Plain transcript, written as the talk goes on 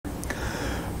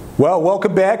Well,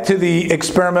 welcome back to the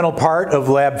experimental part of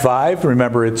Lab 5.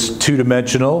 Remember, it's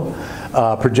two-dimensional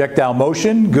projectile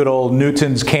motion, good old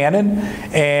Newton's cannon.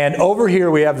 And over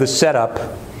here we have the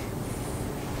setup.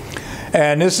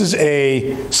 And this is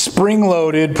a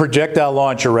spring-loaded projectile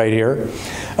launcher right here.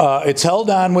 It's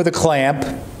held on with a clamp.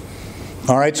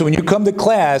 All right, so when you come to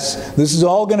class, this is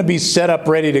all going to be set up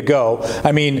ready to go.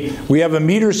 I mean, we have a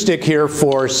meter stick here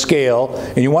for scale,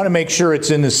 and you want to make sure it's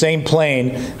in the same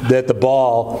plane that the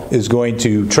ball is going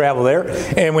to travel there.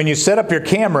 And when you set up your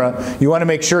camera, you want to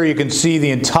make sure you can see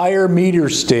the entire meter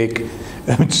stick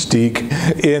in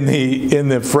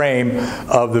the frame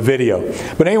of the video.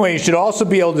 But anyway, you should also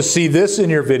be able to see this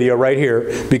in your video right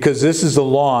here, because this is the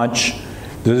launch.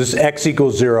 This is x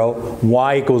equals 0,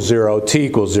 y equals 0, t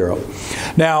equals 0.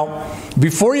 Now,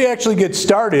 before you actually get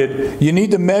started, you need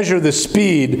to measure the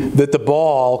speed that the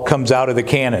ball comes out of the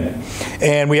cannon.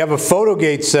 And we have a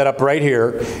photogate set up right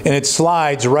here, and it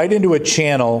slides right into a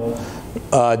channel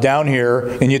down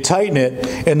here, and you tighten it,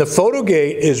 and the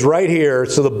photogate is right here,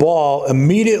 so the ball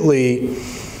immediately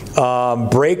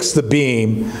breaks the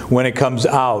beam when it comes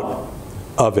out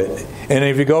of it. And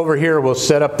if you go over here, we'll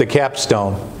set up the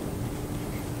capstone.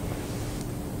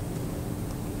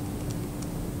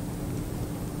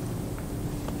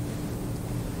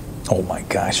 Oh my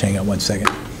gosh, hang on one second.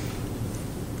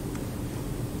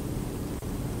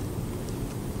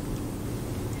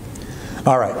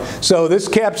 All right, so this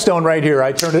capstone right here,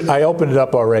 I opened it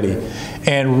up already.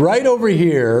 And right over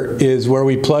here is where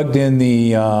we plugged in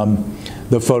the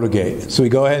photogate. So we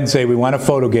go ahead and say we want a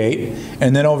photogate.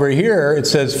 And then over here it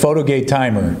says photogate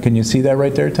timer. Can you see that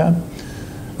right there, Tom?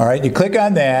 All right, you click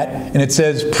on that and it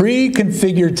says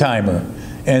pre-configured timer.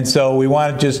 And so we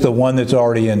want just the one that's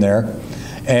already in there.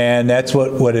 And that's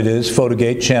what it is,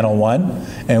 photogate channel 1,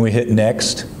 and we hit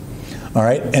next. All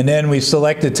right, and then we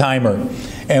select the timer,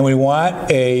 and we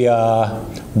want a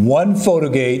one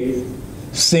photogate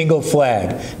single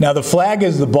flag. Now the flag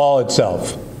is the ball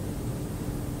itself.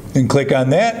 And click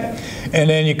on that, and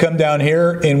then you come down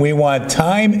here, and we want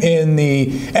time in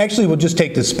the, actually we'll just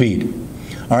take the speed.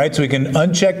 All right, so we can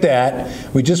uncheck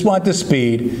that. We just want the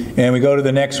speed, and we go to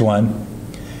the next one.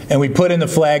 And we put in the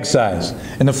flag size.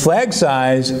 And the flag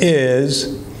size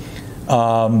is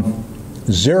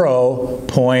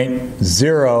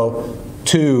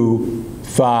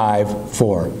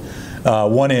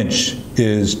 0.0254. 1 inch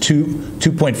is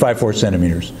 2.54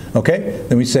 centimeters. Okay?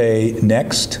 Then we say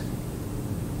next.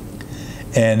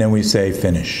 And then we say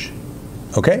finish.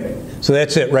 Okay? So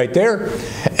that's it right there.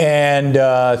 And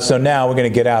so now we're going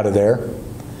to get out of there.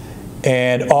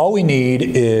 And all we need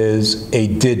is a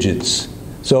digits.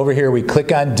 So over here we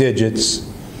click on digits.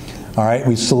 All right,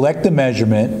 we select the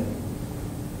measurement,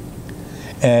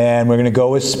 and we're going to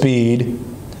go with speed,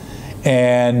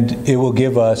 and it will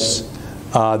give us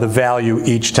the value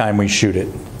each time we shoot it.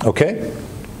 Okay?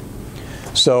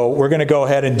 So we're going to go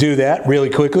ahead and do that really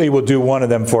quickly. We'll do one of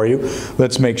them for you.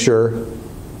 Let's make sure.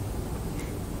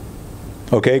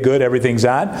 Okay, good, everything's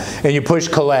on. And you push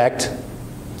collect,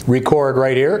 record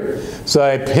right here. So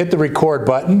I hit the record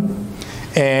button.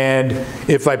 And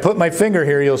if I put my finger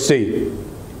here, you'll see.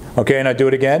 Okay, and I do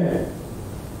it again.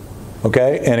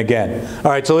 Okay, and again.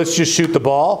 All right, so let's just shoot the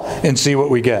ball and see what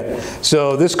we get.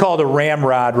 So this is called a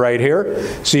ramrod right here.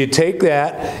 So you take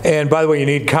that, and by the way, you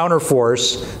need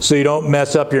counterforce so you don't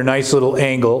mess up your nice little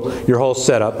angle, your whole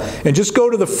setup. And just go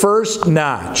to the first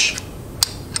notch.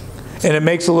 And it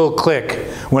makes a little click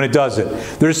when it does it.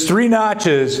 There's 3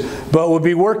 notches, but we'll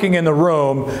be working in the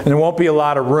room, and there won't be a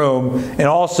lot of room. And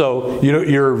also,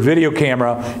 your video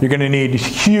camera, you're going to need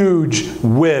huge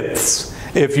widths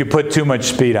if you put too much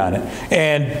speed on it.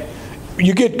 And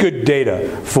you get good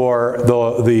data for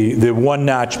the 1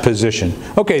 notch position.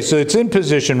 Okay, so it's in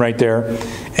position right there,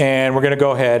 and we're going to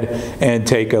go ahead and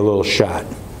take a little shot.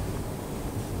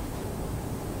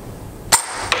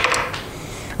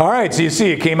 All right, so you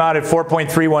see it came out at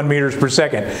 4.31 meters per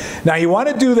second. Now you want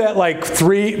to do that like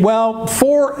 4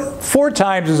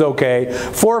 times is okay,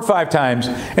 4 or 5 times,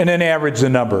 and then average the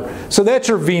number. So that's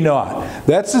your V0.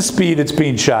 That's the speed it's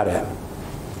being shot at.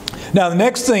 Now the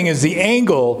next thing is the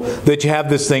angle that you have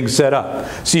this thing set up.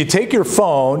 So you take your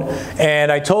phone,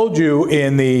 and I told you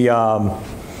in the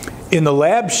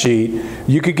lab sheet,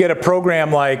 you could get a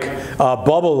program like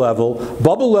Bubble Level.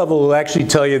 Bubble Level will actually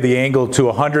tell you the angle to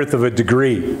 1/100 of a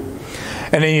degree.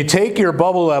 And then you take your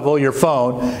bubble level, your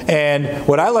phone, and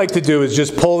what I like to do is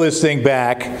just pull this thing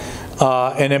back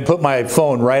and then put my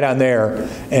phone right on there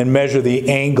and measure the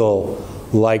angle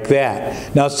like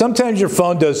that. Now sometimes your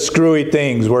phone does screwy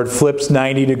things where it flips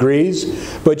 90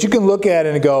 degrees, but you can look at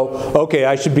it and go, okay,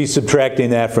 I should be subtracting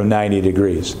that from 90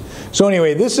 degrees. So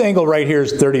anyway, this angle right here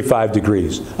is 35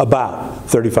 degrees, about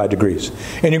 35 degrees.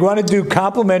 And you're going to do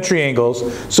complementary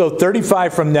angles, so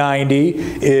 35 from 90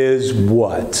 is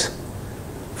what?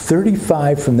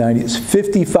 35 from 90 is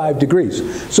 55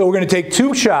 degrees. So we're going to take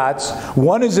two shots.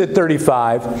 One is at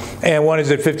 35 and one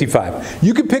is at 55.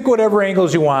 You can pick whatever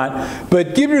angles you want,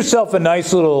 but give yourself a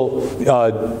nice little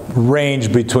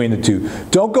range between the two.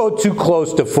 Don't go too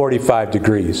close to 45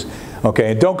 degrees,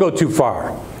 okay? And don't go too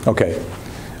far, okay?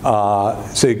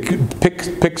 So you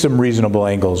pick some reasonable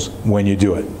angles when you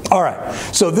do it. All right,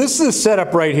 so this is the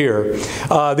setup right here.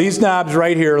 These knobs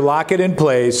right here lock it in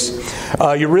place.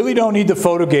 You really don't need the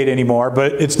photogate anymore,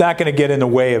 but it's not going to get in the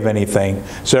way of anything,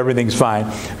 so everything's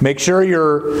fine. Make sure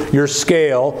your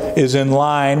scale is in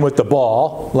line with the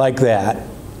ball, like that.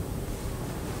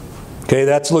 Okay,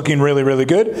 that's looking really, really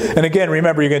good. And again,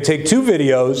 remember, you're going to take two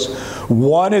videos,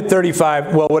 one at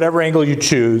 35, well, whatever angle you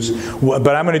choose,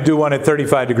 but I'm going to do one at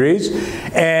 35 degrees,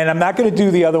 and I'm not going to do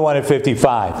the other one at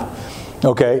 55,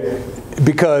 okay?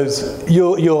 Because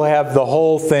you'll have the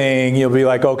whole thing, you'll be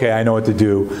like, okay, I know what to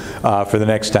do for the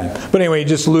next time. But anyway, you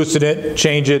just loosen it,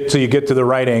 change it till you get to the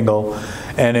right angle,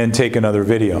 and then take another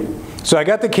video. So I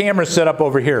got the camera set up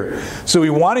over here. So we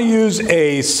want to use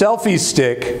a selfie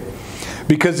stick,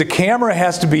 because the camera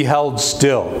has to be held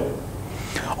still.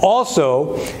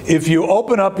 Also, if you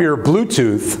open up your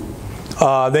Bluetooth,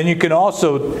 then you can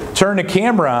also turn the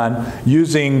camera on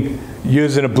using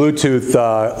a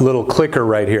Bluetooth little clicker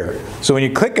right here. So when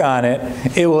you click on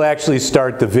it, it will actually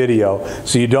start the video.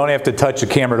 So you don't have to touch the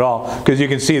camera at all, because you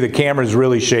can see the camera is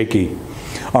really shaky.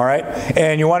 All right?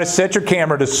 And you want to set your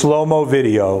camera to slow-mo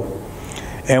video.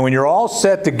 And when you're all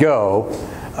set to go,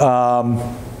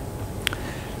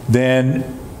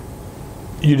 then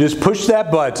you just push that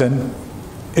button.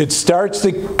 It starts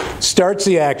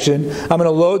the action. I'm going to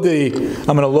load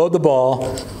the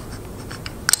ball.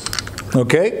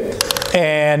 Okay,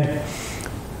 and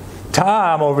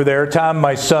Tom over there, Tom,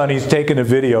 my son, he's taking a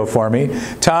video for me.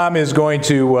 Tom is going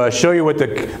to show you what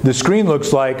the screen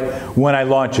looks like when I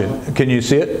launch it. Can you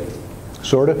see it?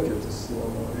 Sort of.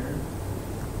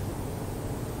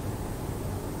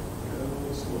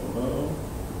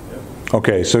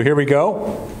 Okay, so here we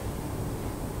go.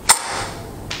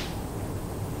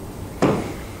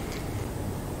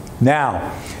 Now,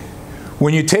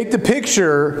 when you take the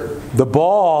picture, the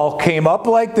ball came up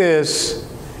like this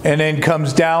and then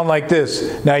comes down like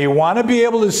this. Now you want to be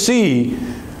able to see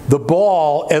the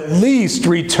ball at least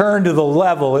return to the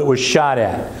level it was shot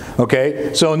at.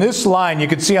 Okay, so in this line, you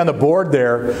can see on the board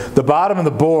there, the bottom of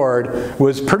the board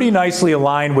was pretty nicely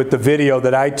aligned with the video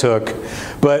that I took,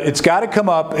 but it's got to come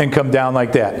up and come down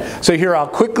like that. So here, I'll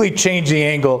quickly change the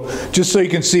angle just so you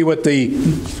can see what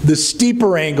the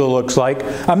steeper angle looks like.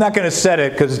 I'm not going to set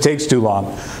it because it takes too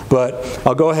long, but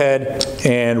I'll go ahead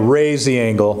and raise the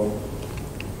angle.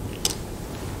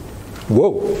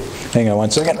 Whoa, hang on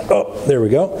one second. Oh, there we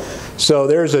go. So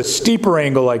there's a steeper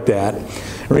angle like that.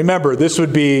 Remember, this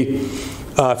would be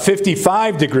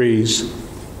 55 degrees.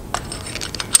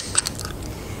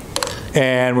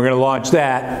 And we're going to launch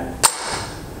that.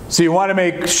 So you want to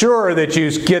make sure that you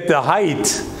get the height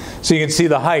so you can see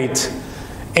the height.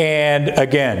 And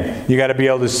again, you got to be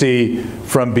able to see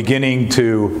from beginning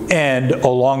to end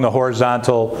along the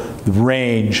horizontal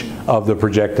range of the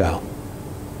projectile.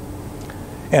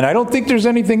 And I don't think there's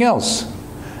anything else.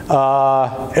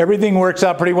 Everything works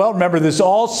out pretty well. Remember, this is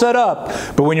all set up,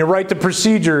 but when you write the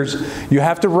procedures, you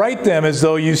have to write them as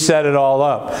though you set it all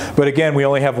up. But again, we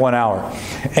only have 1 hour.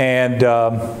 And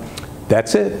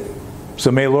that's it.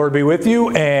 So may the Lord be with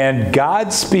you, and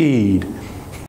Godspeed.